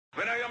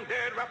When I am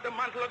dead, wrap the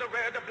mantle of the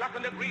red, the black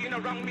and the green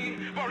around me.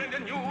 For in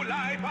the new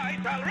life I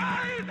shall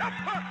rise up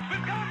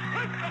with God's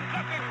grace and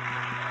blessing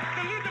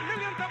to lead the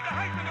millions up the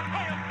heights of the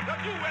triumph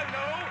that you well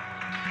know.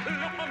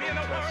 Look for me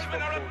in a world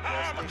without a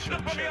farm.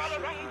 Look for me all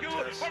around you.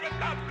 For with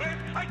God's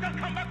grace, I shall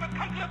come back with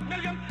countless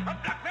millions of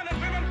black men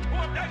and women who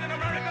have died in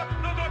America,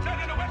 those who have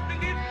died in the West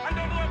Indies, and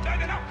those who have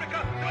died in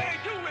Africa to aid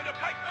you in the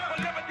fight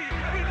for liberty,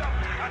 freedom,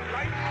 and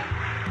life.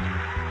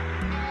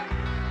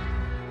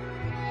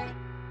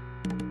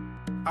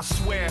 I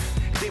swear,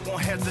 they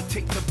won't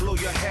hesitate to blow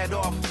your head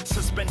off.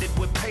 Suspended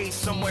with pay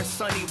somewhere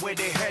sunny where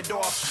they head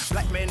off.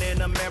 Black men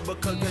in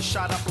America get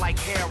shot up like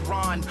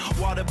heron.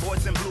 Water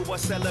boys in blue are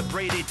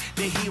celebrated,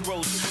 they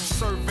heroes.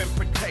 Serve and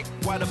protect,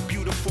 what a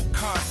beautiful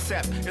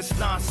concept. It's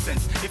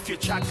nonsense, if you're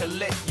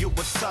chocolate, you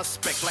a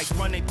suspect. Like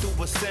running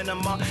through a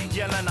cinema,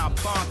 yelling out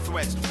bomb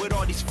threats. With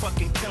all these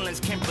fucking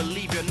killings, can't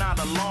believe you're not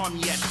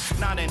alarmed yet.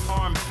 Not an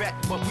armed vet,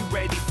 but we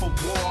ready for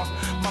war.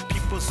 My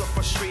peoples are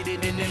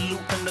frustrated and they're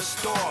looting the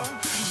store.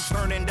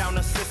 Burning down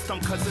the system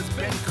cause it's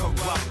been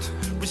corrupt.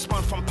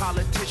 Response from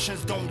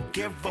politicians, don't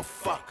give a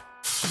fuck.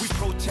 We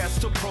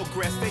protest to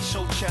progress, they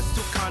show chest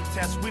to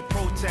contest. We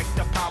protect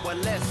the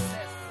powerless.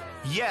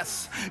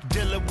 Yes,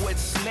 dealing with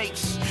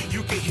snakes,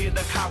 you can hear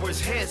the cowards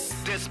hiss.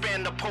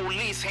 Disband the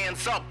police,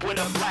 hands up with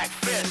a black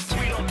fist.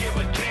 We don't give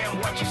a damn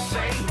what you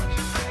say.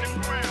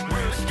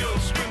 We're still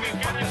screaming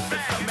for the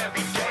system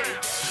every day.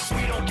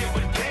 We don't give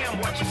a damn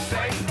what you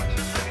say.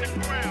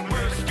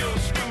 We're still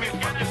screaming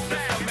for the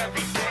system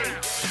every day.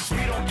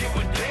 We don't give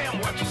a damn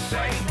what you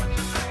say.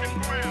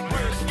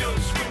 We're still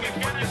screaming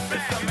for the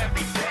system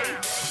every day.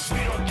 We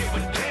don't give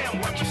a damn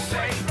what you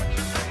say.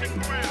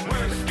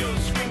 We're still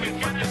screaming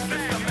for the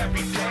system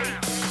every day.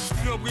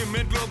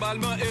 L'opprimer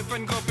globalement et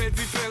faire camper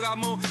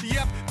différemment.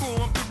 Yep,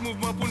 corrompre tout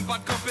mouvement pour ne pas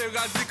camper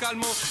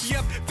radicalement.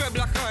 Yep, fait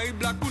black et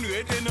black pour nous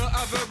rester dans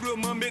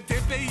aveuglement.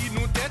 Mettez pays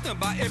nous tête en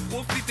bas et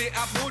profiter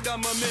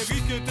abondamment.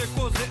 Mérite te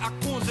causer à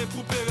causer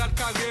pour pérade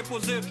carré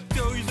poser.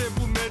 Théoriser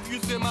pour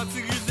maîtriser,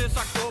 matériser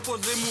ça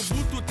composer. Mon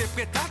bout tout est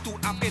prêt à tout.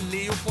 Après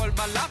Léopold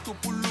Balatou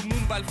pour le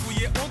monde bal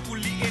fouiller on pour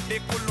lui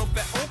aider colons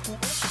fait un coup.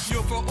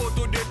 Yo fait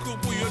autodétruire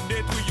pour yo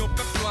détruire yon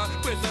peuple noir.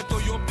 Présente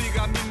yon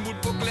pyramide moule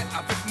pour clair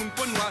avec mon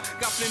peau noir.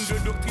 Plein de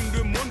doctrine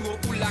de Monroe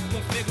ou la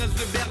conférence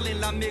de Berlin,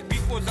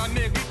 l'Amérique aux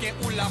Américains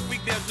ou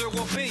l'Afrique des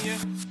Européens.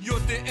 Yo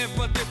t'es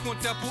inventé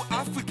frontière pour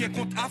Africains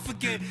contre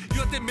Africains.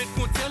 Yo t'es mettre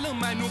frontière en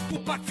main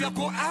pour pas faire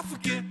qu'aux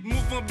Africains.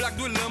 Mouvement black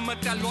de l'homme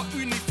mental,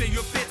 unité,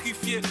 yo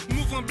pétrifié.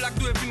 Mouvement black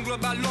de ville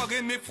global,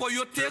 et mes froids,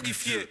 yo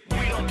terrifié.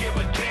 We don't give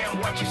a damn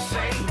what you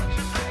say.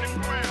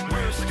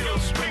 We're still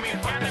screaming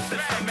for the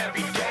system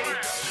every day.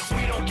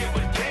 We don't give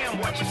a damn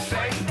what you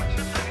say.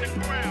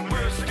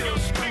 We're still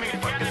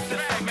screaming for the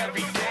system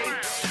every day.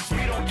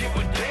 We don't give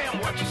a damn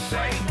what you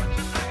say.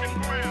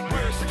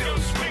 We're still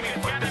screaming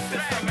for the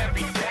system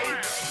every day.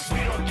 We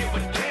don't give a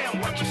damn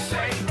what you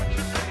say.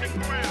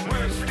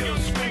 We're still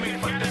screaming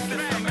for the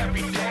system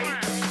every day.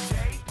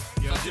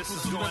 Yo, this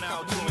is going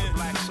out to all the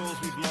black souls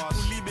we've lost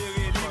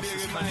across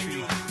this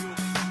country.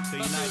 The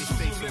United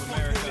States of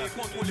America,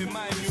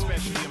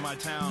 especially in my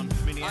town,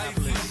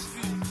 Minneapolis,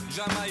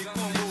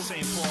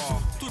 St.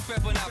 Paul,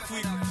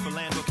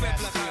 Philando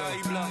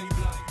Castile,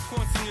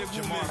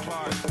 Jamar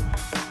Clark,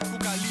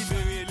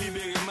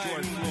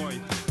 George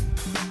Floyd.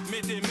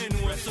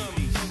 Rest in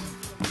peace.